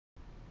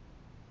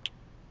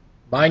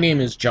My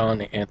name is John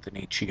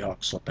Anthony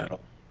Chioxalbetto,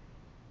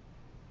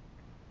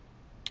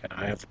 and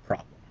I have a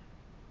problem.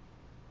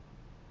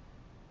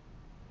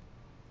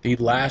 The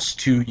last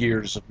 2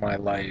 years of my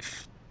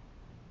life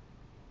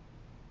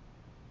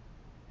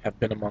have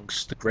been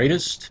amongst the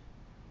greatest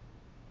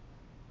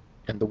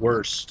and the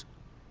worst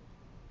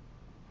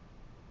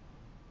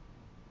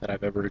that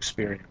I've ever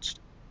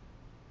experienced.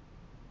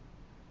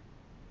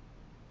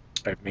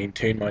 I've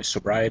maintained my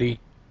sobriety.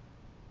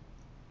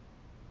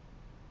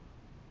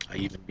 I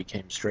even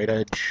became straight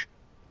edge.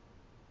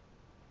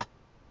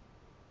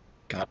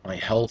 Got my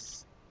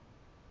health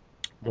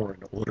more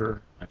in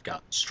order. I've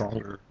gotten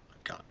stronger.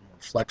 I've gotten more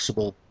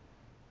flexible.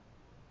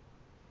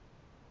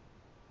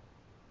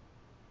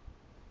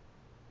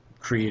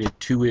 Created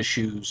 2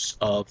 issues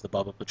of the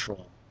Bubba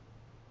Patrol.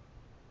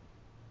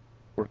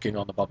 Working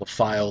on the Bubba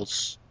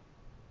Files,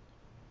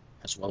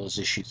 as well as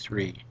issue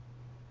 3.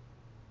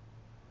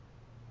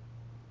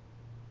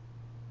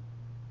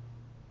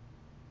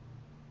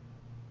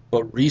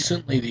 But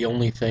recently, the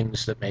only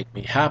things that make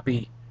me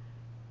happy,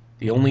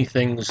 the only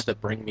things that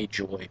bring me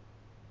joy,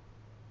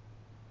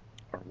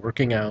 are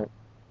working out,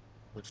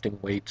 lifting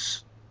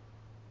weights,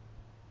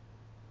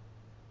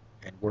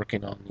 and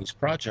working on these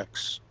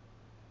projects.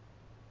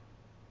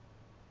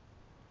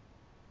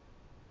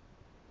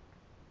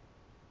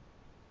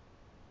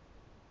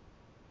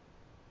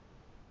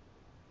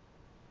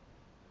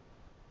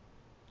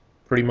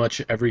 Pretty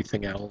much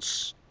everything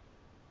else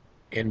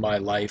in my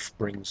life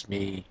brings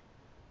me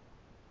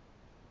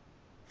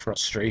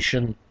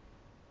frustration,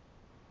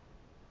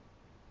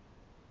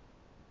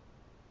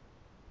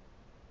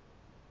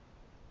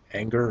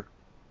 anger,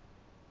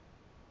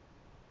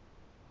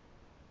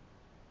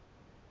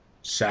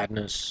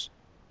 sadness,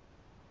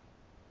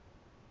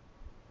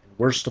 and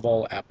worst of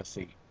all,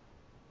 apathy.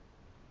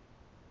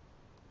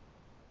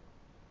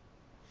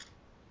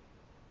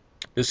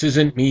 This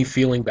isn't me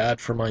feeling bad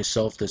for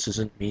myself. This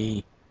isn't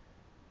me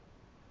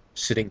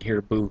sitting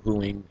here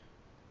boo-hooing.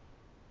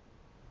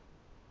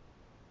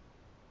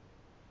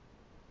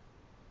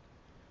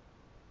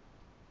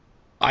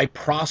 I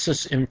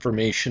process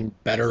information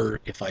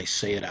better if I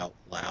say it out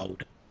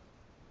loud.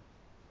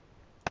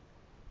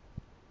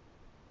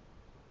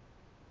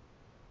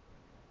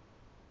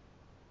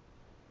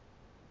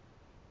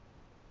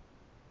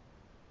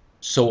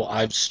 So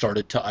I've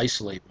started to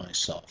isolate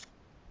myself.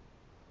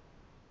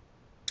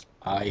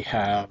 I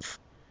have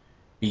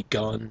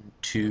begun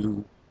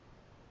to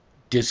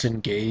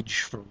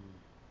disengage from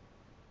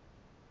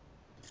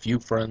the few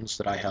friends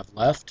that I have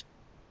left.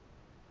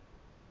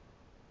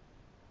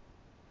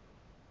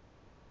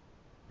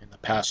 In the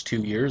past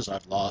 2 years,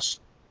 I've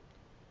lost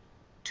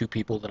 2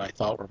 people that I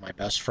thought were my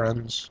best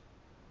friends.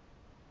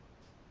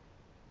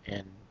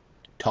 And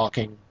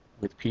talking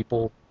with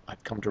people,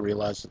 I've come to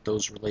realize that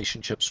those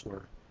relationships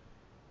were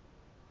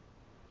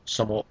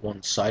somewhat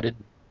one-sided.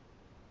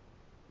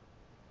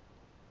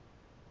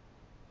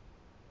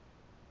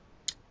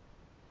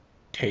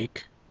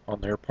 Take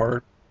on their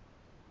part.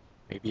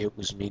 Maybe it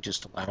was me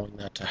just allowing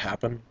that to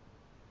happen.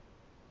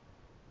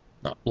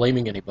 Not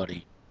blaming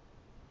anybody.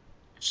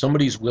 If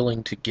somebody's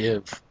willing to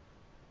give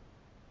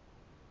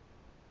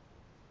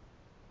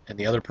and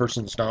the other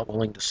person's not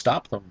willing to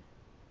stop them,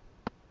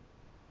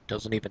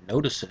 doesn't even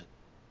notice it,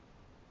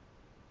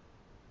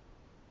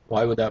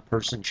 why would that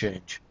person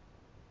change?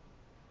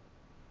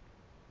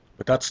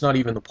 But that's not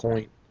even the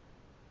point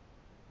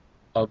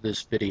of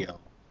this video.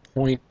 The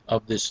point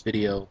of this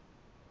video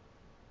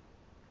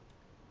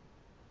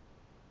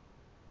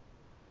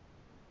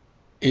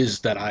is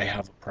that I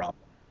have a problem.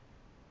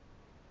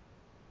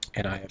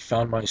 And I have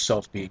found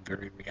myself being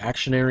very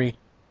reactionary,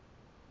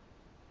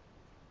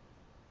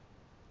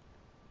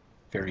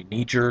 very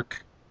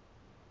knee-jerk,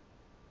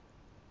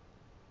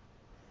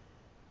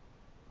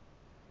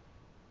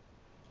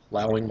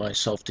 allowing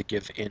myself to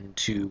give in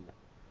to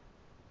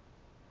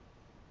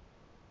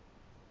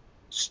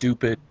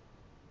stupid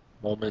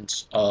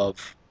moments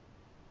of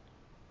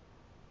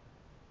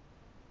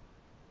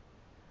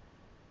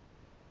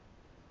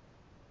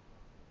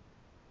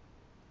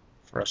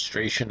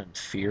frustration and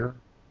fear.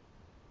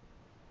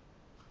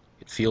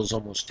 It feels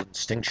almost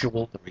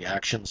instinctual, the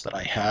reactions that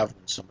I have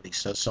when somebody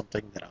says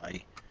something that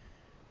I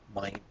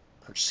might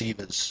perceive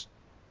as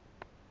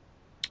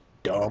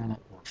dumb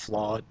or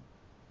flawed.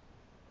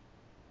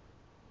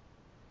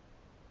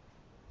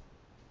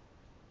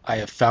 I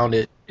have found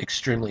it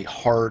extremely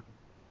hard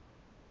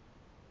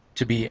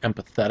to be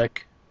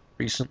empathetic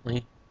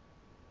recently.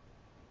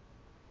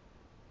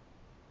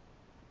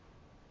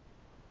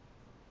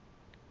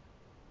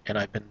 And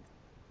I've been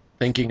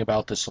thinking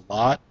about this a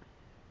lot.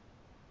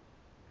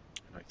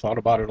 And I thought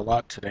about it a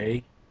lot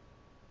today.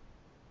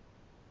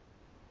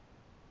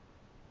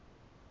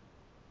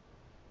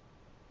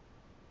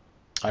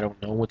 I don't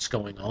know what's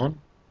going on.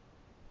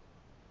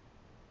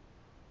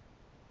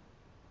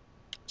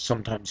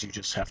 Sometimes you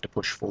just have to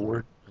push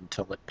forward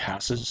until it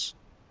passes.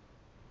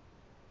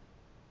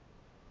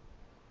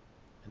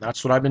 And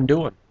that's what I've been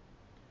doing.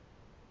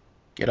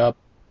 Get up,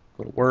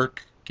 go to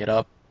work, get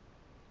up,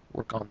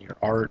 work on your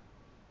art,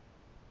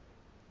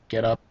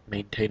 get up,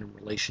 maintain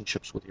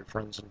relationships with your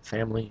friends and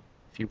family,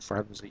 few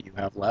friends that you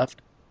have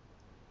left.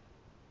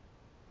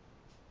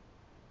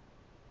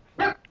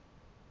 Do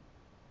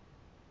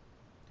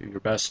your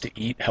best to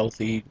eat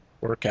healthy,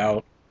 work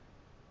out.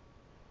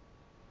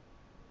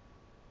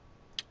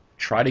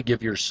 Try to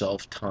give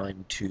yourself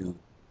time to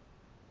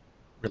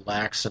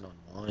relax and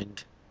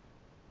unwind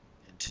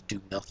and to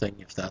do nothing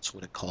if that's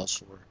what it calls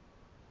for.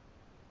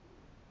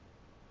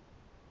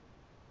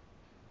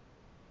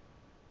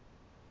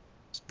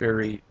 It's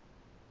very,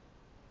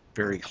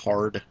 very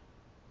hard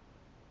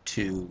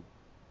to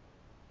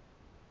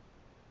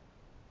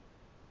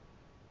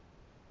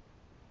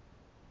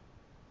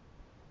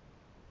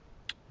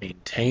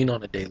maintain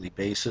on a daily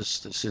basis.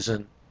 This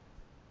isn't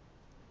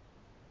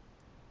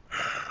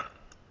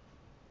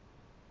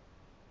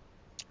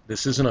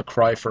a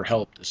cry for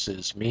help. This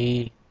is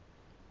me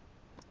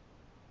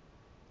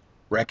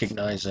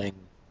recognizing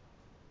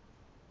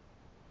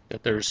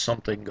that there's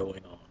something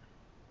going on.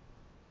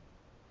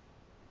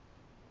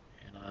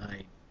 And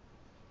I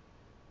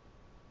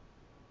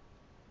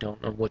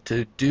don't know what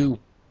to do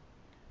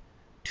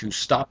to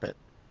stop it,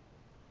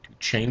 to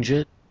change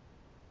it,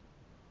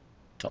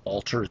 to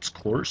alter its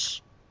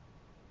course.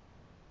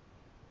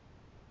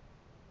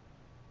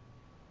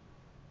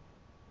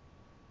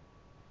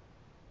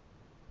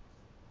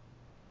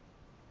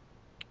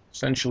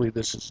 Essentially,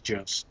 this is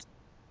just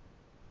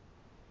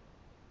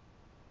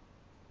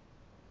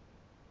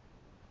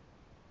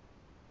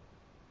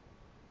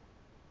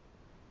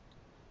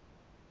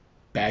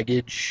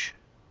baggage.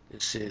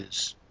 This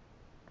is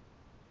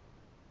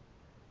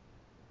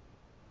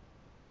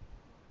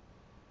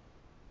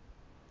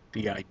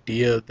the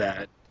idea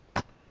that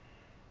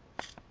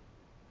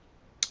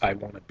I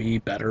want to be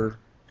better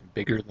and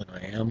bigger than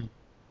I am.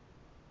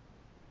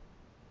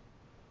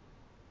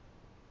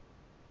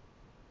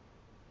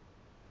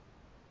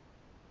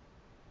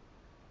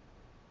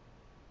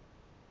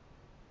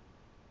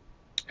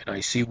 And I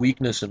see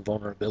weakness and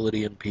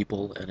vulnerability in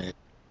people, and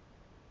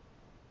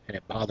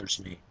it bothers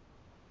me.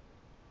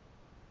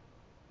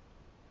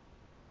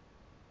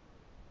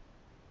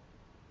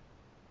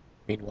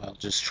 Meanwhile,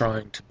 just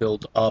trying to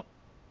build up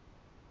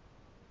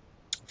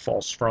a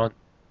false front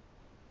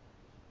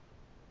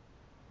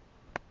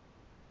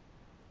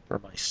for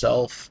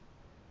myself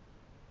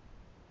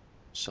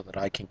so that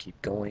I can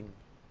keep going.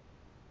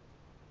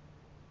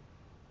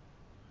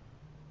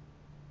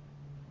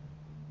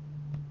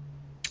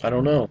 I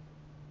don't know.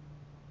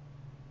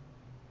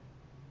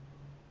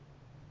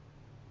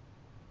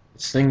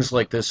 It's things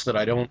like this that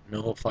I don't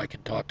know if I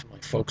can talk to my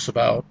folks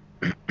about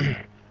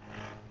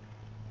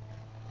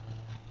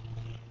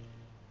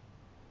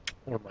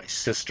or my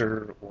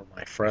sister or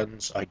my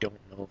friends. I don't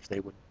know if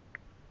they would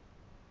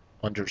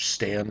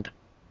understand.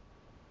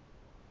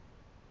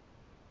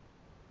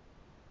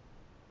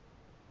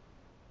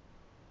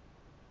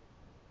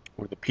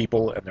 Or the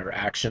people and their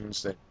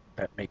actions that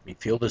make me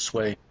feel this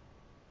way.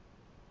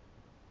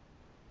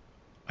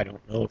 I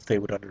don't know if they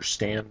would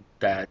understand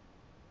that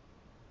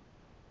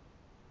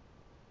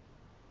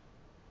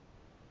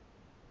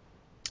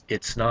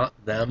it's not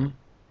them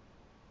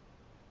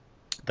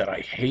that I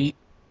hate.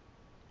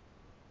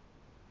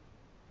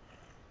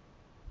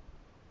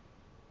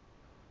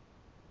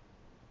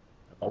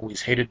 I've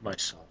always hated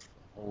myself.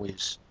 I've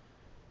always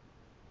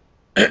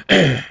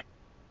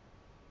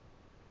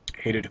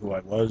hated who I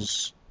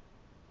was,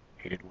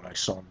 hated what I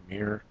saw in the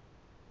mirror.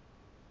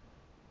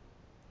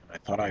 And I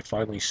thought I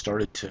finally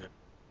started to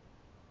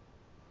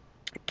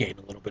gain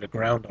a little bit of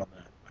ground on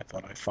that. I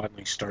thought I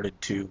finally started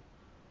to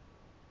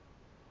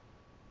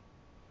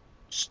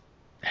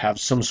have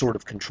some sort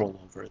of control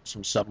over it,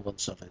 some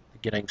semblance of it. The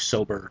getting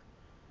sober,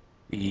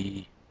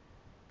 the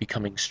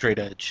becoming straight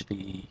edge,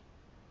 the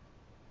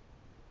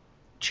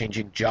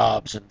changing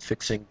jobs and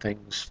fixing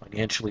things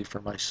financially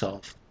for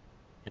myself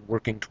and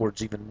working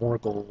towards even more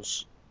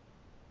goals.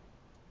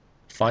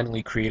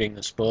 Finally creating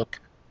this book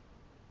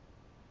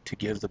to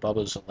give the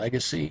Bubbas a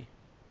legacy.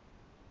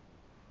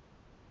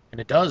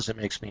 And it does. It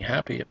makes me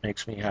happy. It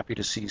makes me happy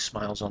to see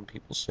smiles on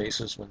people's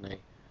faces when they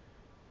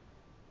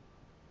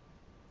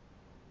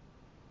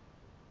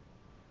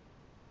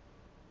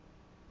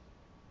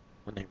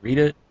read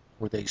it,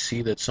 or they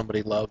see that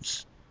somebody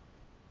loves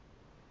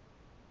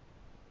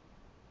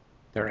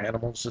their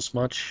animals this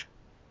much.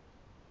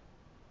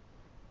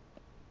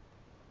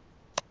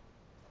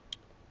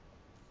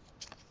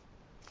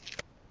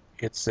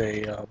 It's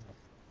a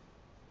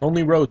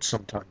lonely road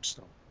sometimes,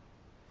 though,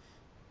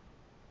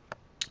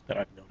 that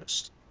I've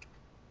noticed.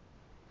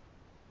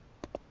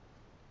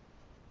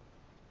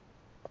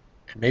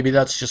 And maybe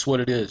that's just what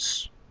it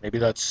is. Maybe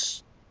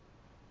there's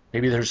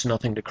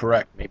nothing to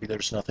correct. Maybe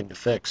there's nothing to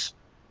fix.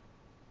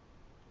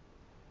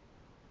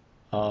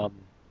 Um,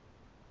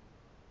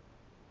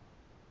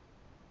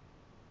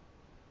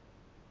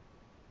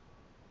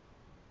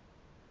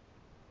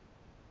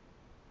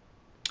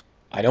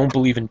 I don't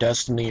believe in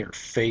destiny or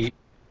fate.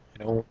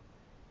 I don't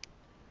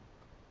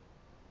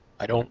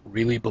I don't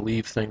really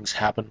believe things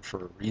happen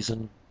for a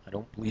reason. I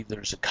don't believe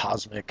there's a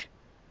cosmic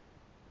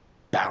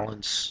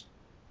balance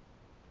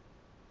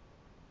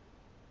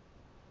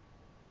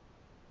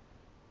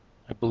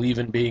I believe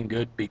in being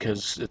good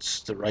because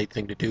it's the right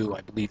thing to do. I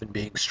believe in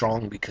being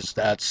strong because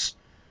that's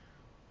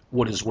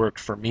what has worked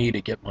for me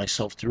to get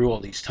myself through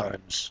all these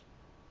times.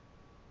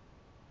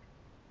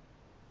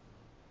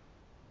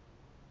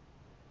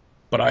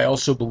 But I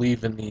also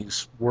believe in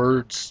these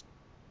words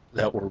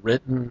that were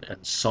written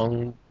and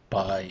sung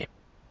by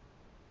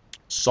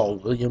Saul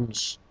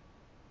Williams,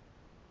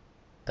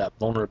 that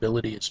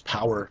vulnerability is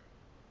power.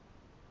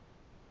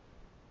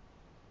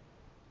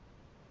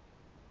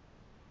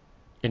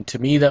 And to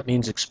me, that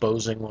means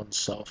exposing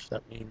oneself.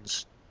 That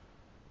means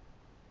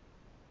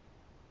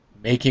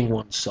making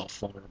oneself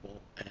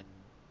vulnerable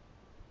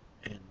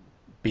and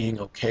being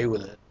okay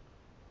with it.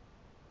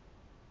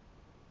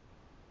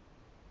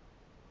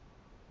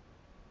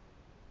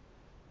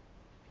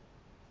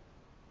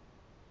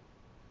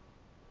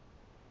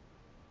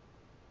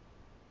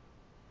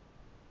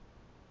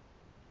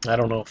 I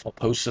don't know if I'll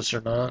post this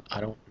or not. I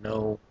don't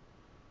know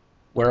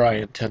where I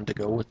intend to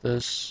go with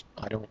this.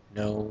 I don't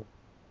know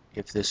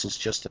if this is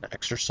just an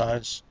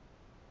exercise,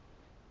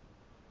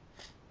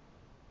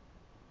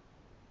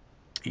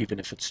 even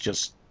if it's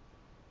just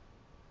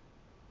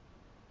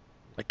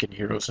like in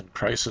Heroes in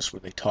Crisis where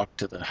they talked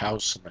to the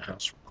house and the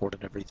house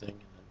recorded everything and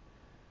then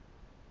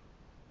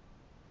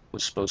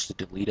was supposed to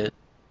delete it.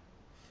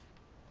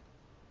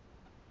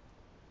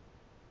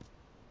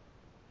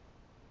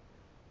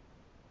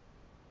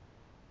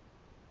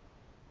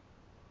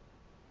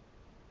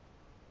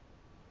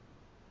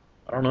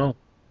 I don't know.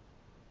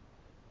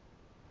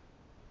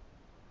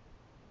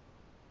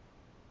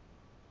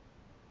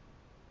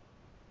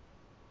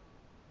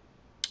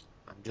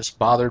 I'm just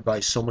bothered by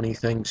so many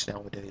things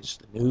nowadays.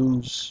 The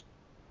news,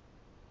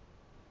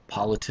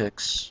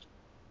 politics,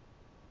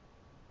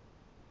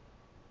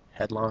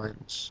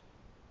 headlines.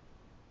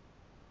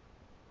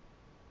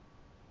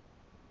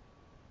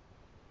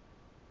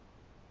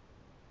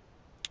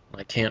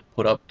 I can't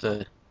put up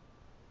the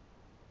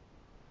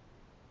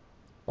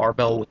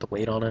barbell with the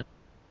weight on it.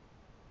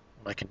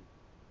 I can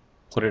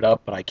put it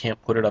up, but I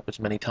can't put it up as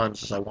many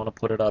times as I want to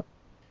put it up.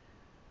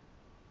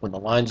 When the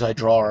lines I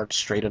draw aren't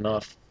straight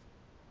enough,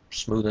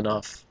 smooth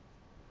enough.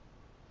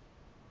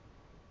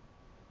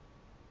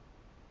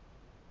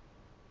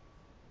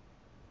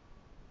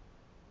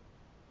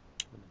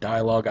 When the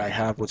dialogue I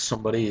have with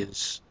somebody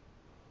is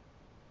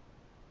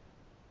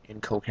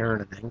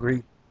incoherent and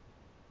angry.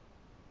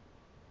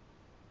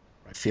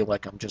 I feel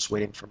like I'm just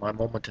waiting for my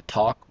moment to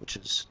talk, which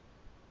is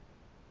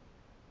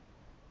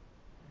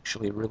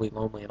actually a really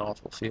lonely and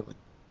awful feeling.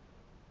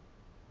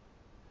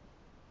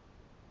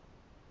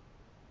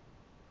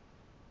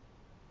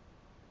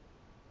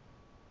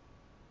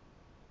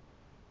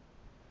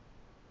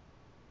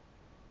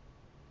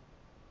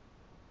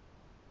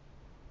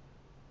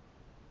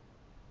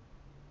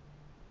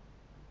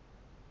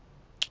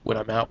 When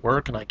I'm at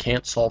work and I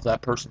can't solve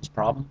that person's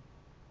problem,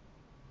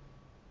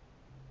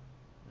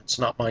 it's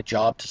not my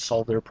job to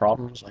solve their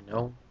problems, I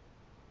know.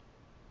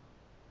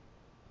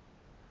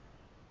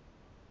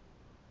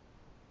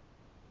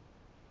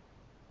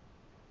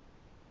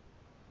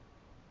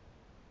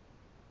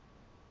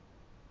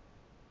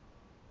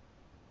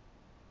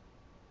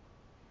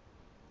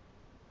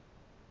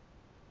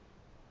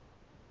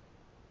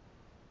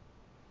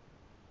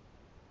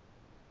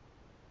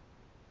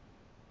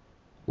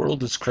 The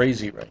world is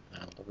crazy right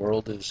now. The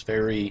world is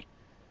very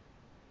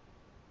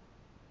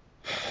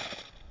in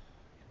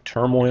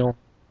turmoil.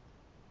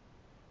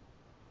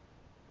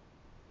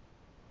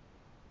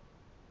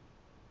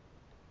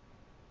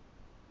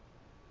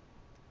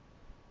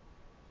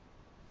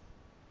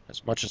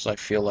 As much as I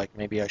feel like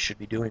maybe I should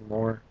be doing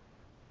more,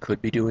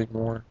 could be doing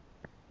more,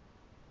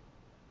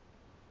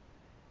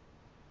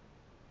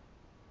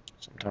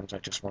 sometimes I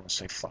just want to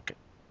say fuck it.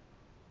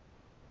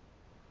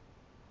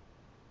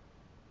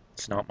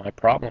 It's not my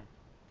problem.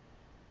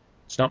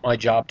 It's not my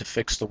job to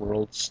fix the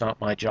world. It's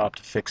not my job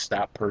to fix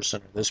that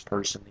person or this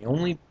person. The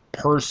only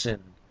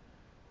person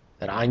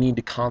that I need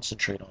to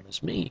concentrate on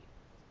is me.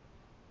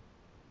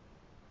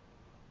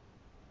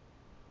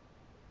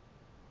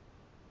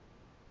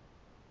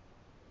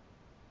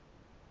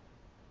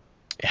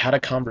 I had a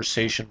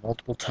conversation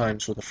multiple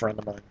times with a friend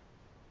of mine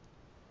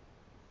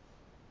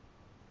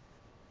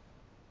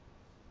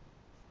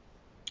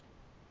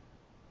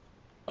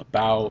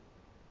about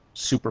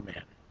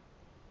Superman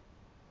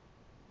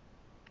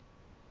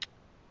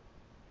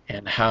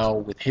and how,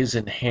 with his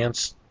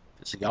enhanced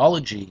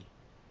physiology,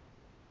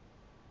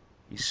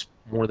 he's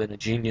more than a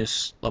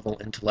genius level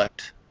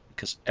intellect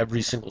because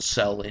every single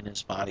cell in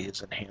his body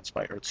is enhanced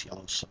by Earth's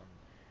yellow sun.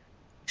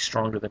 He's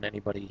stronger than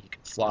anybody. He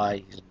can fly.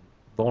 He's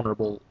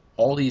invulnerable.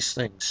 All these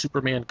things.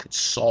 Superman could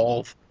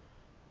solve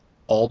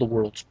all the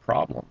world's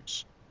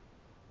problems,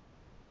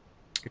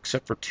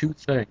 except for two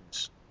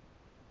things.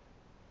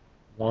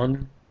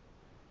 One,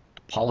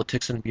 the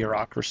politics and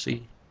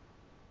bureaucracy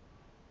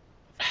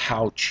of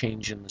how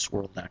change in this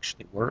world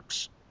actually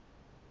works.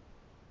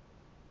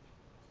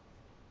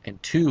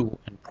 And two,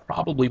 and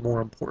probably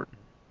more important,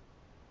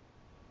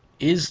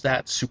 is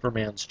that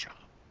Superman's job?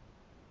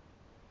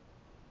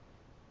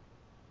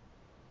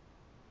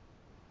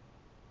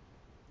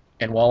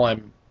 And while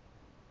I'm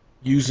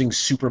using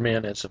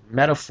Superman as a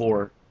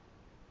metaphor,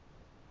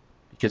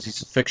 because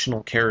he's a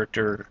fictional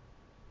character,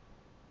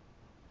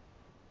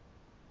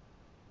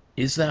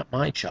 is that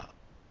my job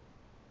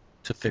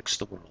to fix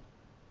the world?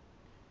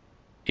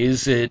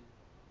 Is it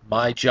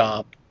my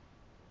job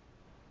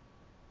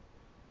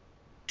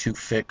to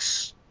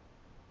fix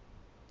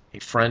a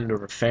friend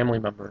or a family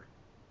member?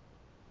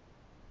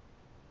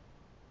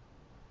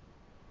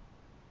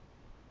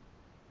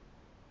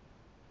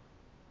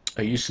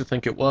 I used to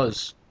think it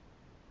was.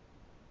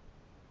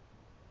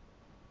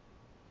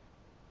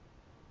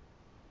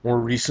 More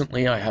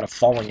recently, I had a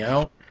falling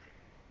out.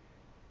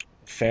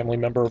 A family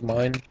member of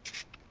mine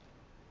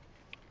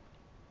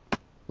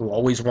who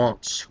always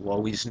wants, who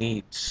always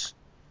needs,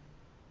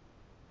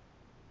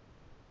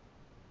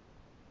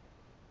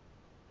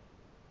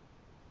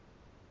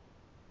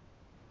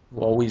 who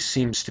always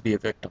seems to be a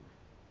victim.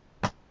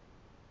 And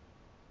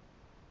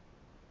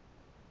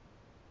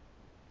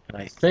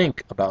I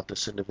think about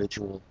this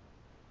individual,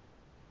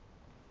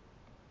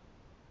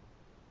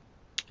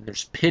 and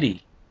there's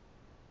pity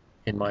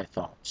in my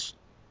thoughts,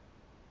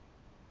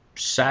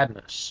 there's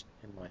sadness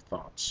in my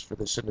thoughts for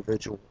this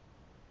individual.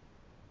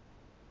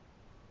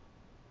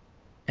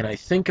 And I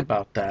think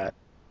about that,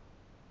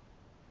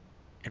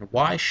 and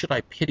why should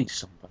I pity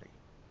somebody?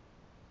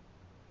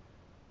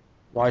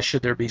 Why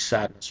should there be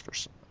sadness for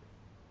somebody?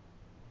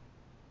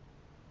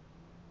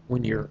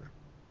 When you're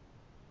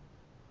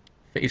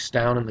face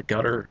down in the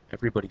gutter,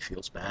 everybody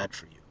feels bad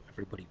for you.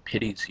 Everybody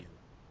pities you.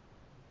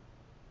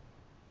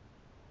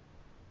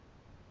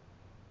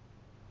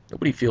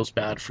 Nobody feels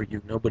bad for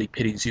you. Nobody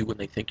pities you when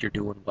they think you're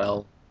doing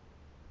well.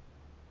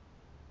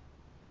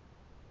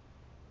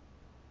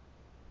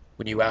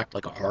 When you act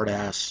like a hard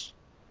ass,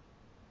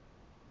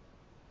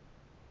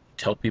 you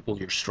tell people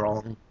you're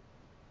strong,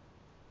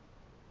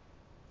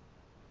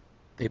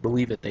 they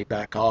believe it, they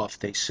back off,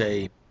 they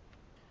say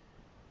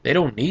they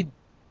don't need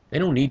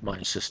my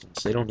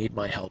assistance, they don't need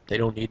my help, they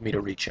don't need me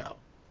to reach out.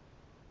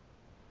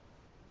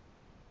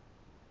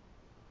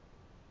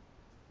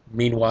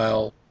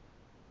 Meanwhile,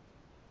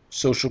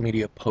 social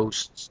media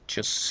posts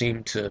just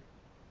seem to be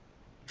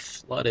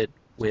flooded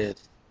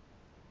with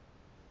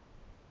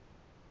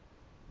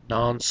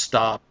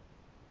non-stop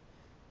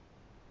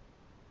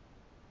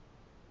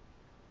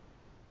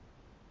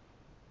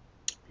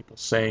people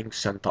saying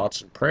send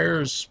thoughts and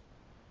prayers,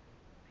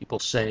 people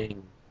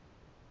saying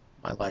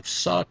my life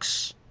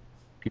sucks,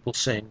 people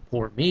saying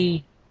poor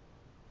me.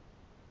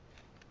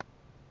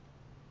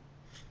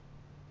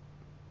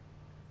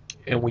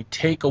 And we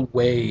take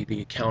away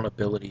the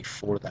accountability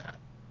for that.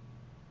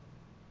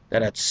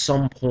 That at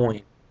some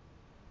point,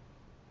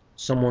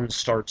 someone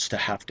starts to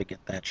have to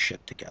get that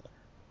shit together.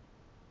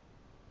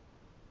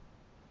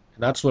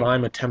 And that's what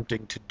I'm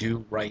attempting to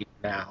do right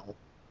now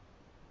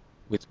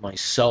with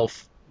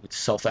myself, with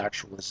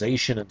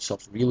self-actualization and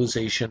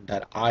self-realization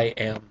that I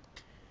am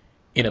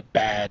in a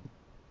bad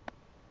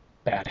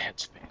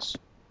headspace.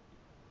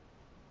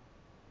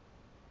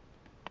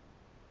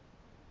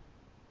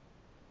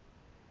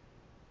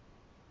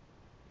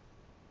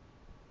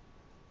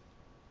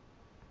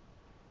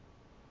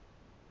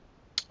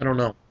 I don't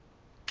know.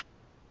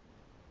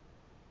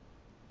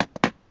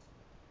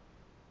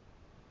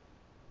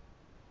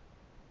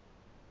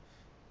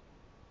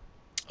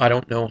 I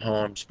don't know how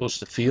I'm supposed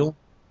to feel.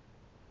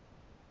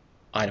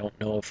 I don't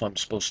know if I'm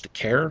supposed to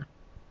care.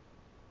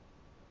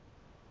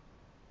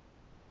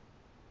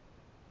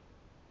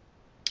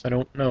 I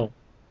don't know.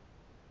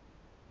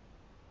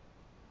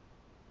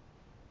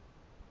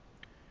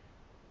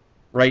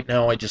 Right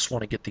now, I just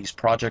want to get these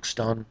projects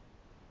done.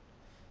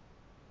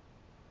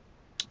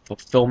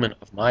 Fulfillment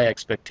of my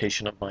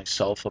expectation of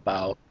myself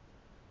about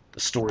the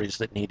stories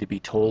that need to be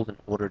told in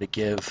order to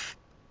give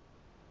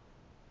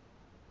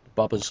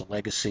Bubba's a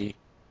legacy.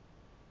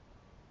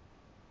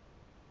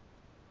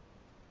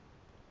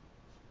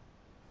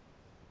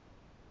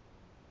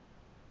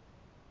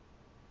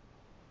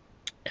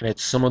 And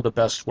it's some of the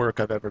best work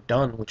I've ever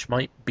done, which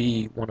might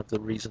be one of the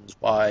reasons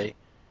why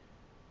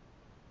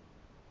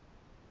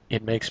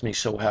it makes me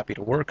so happy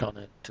to work on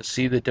it, to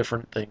see the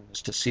different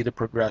things, to see the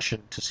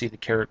progression, to see the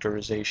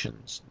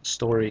characterizations, the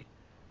story.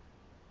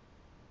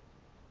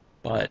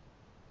 But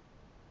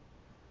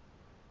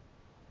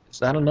is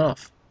that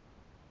enough?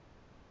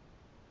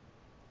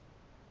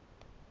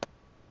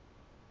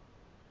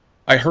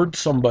 I heard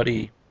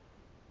somebody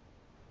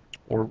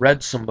or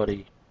read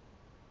somebody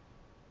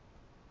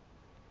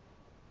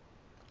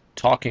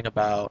talking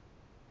about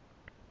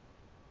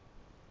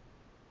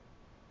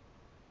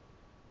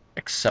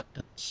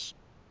acceptance.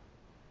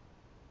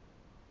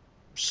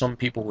 Some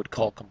people would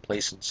call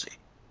complacency.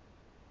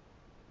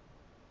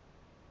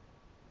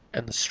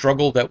 And the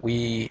struggle that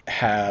we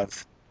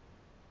have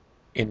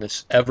in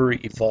this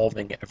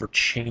ever-evolving,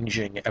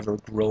 ever-changing,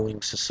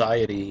 ever-growing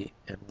society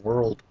and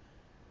world,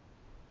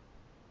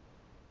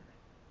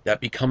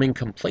 that becoming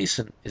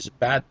complacent is a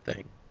bad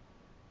thing.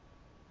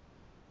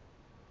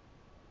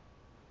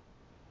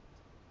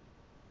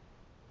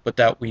 But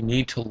that we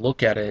need to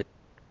look at it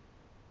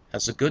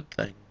as a good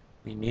thing.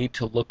 We need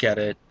to look at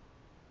it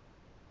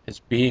as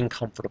being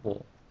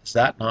comfortable, as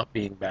that not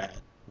being bad.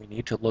 We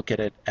need to look at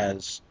it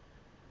as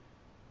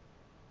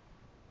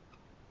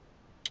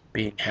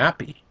being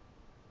happy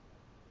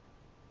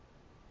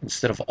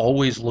instead of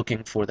always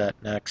looking for that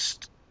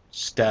next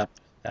step,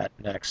 that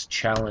next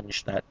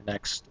challenge, that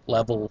next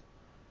level,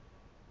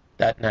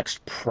 that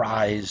next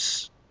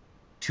prize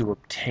to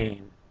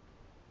obtain.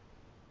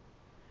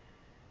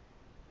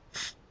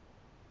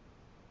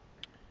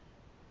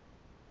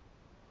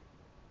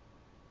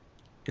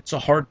 It's a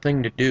hard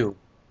thing to do.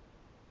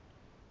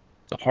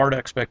 It's a hard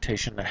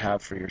expectation to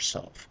have for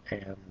yourself,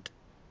 and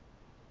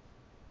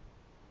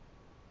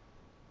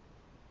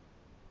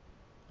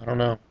I don't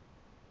know.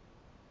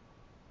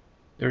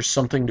 There's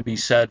something to be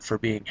said for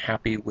being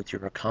happy with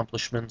your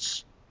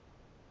accomplishments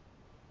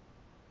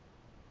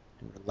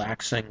and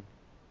relaxing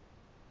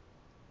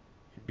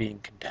and being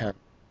content.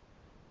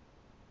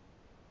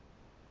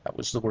 That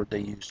was the word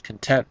they used,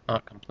 content,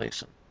 not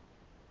complacent.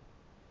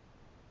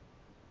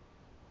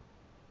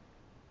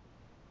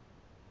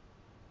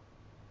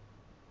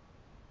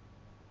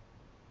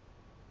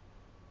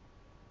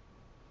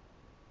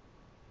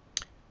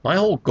 My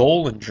whole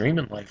goal and dream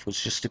in life was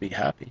just to be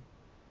happy,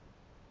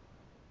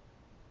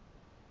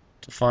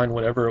 to find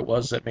whatever it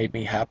was that made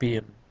me happy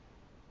and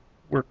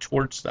work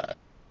towards that.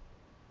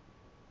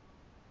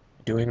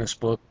 Doing this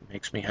book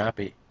makes me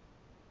happy.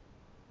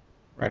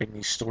 Writing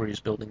these stories,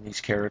 building these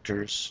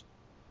characters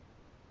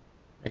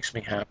makes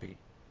me happy.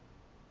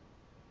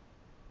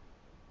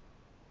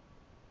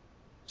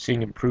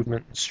 Seeing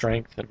improvement in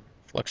strength and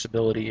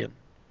flexibility and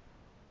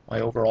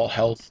my overall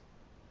health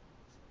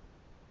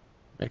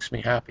makes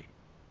me happy.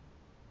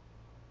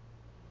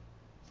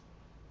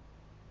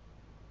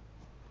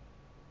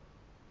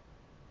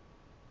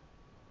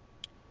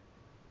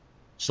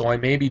 So I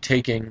may be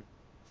taking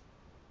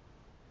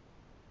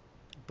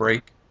a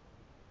break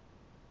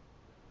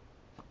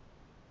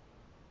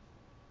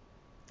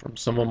from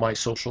some of my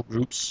social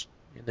groups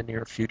in the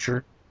near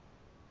future.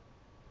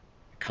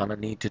 I kind of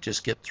need to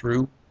just get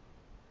through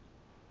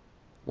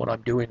what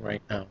I'm doing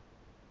right now.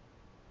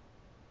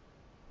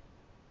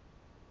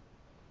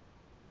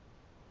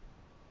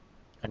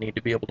 I need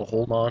to be able to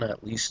hold on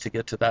at least to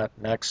get to that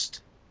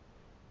next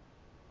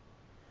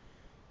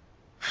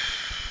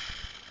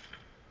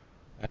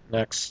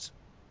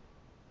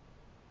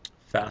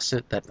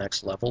facet, that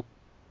next level,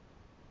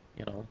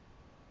 you know,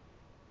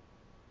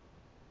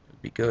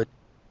 it'd be good.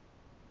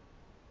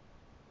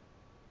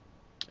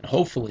 And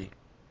hopefully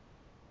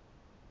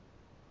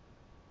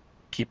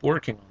keep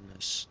working on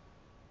this.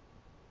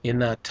 In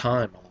that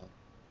time, I'll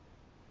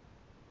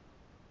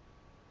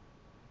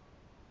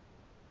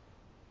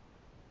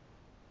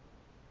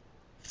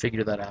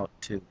figure that out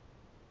too.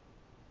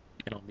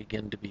 And I'll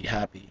begin to be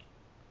happy.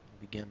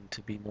 I'll begin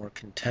to be more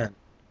content,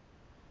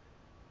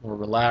 more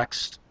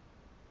relaxed,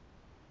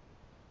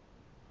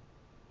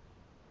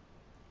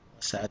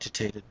 less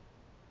agitated,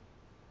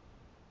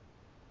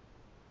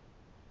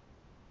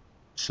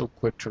 so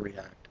quick to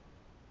react.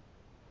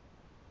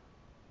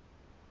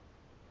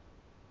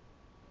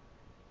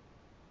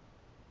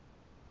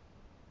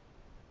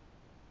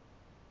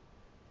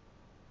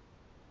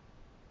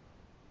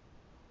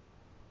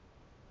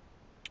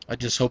 I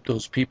just hope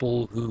those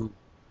people who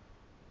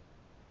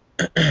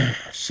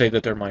say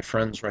that they're my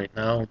friends right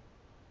now are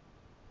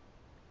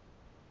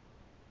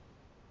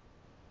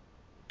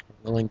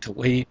willing to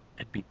wait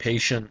and be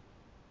patient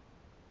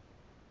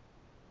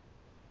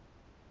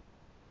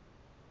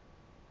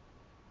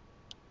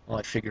while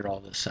I figure all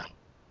this out.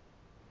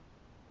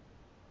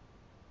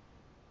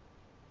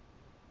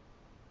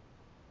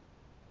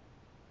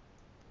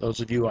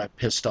 Those of you I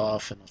pissed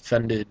off and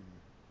offended and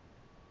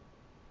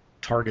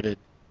targeted,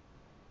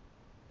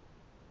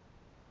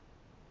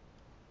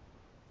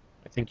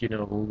 I think you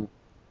know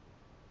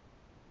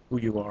who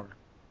you are.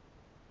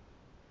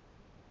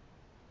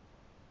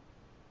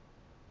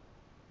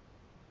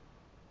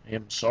 I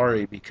am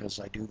sorry because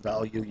I do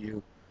value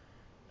you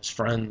as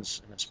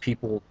friends and as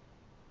people.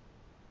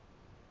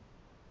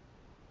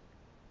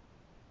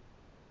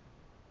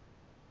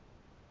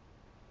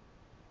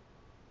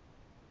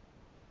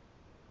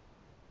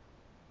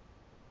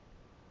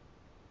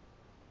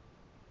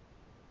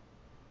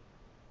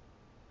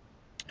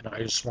 And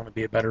I just want to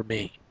be a better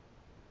me.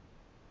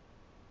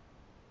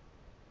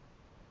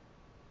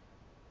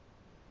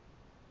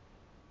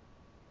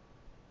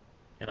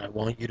 And I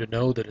want you to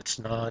know that it's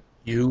not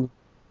you.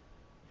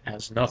 It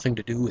has nothing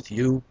to do with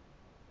you.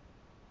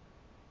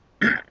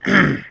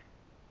 It's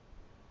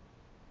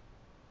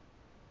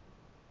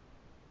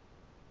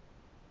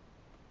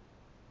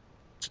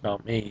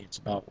about me. It's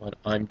about what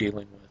I'm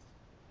dealing with.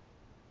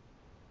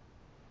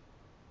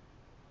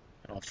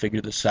 And I'll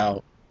figure this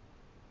out.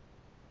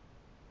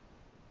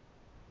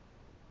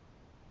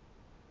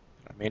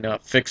 I may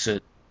not fix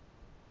it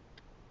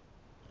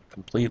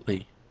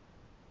completely.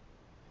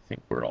 I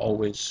think we're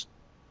always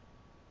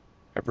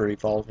ever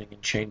evolving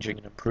and changing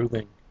and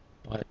improving,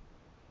 but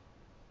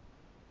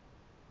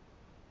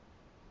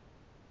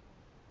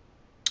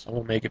I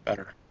will make it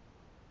better.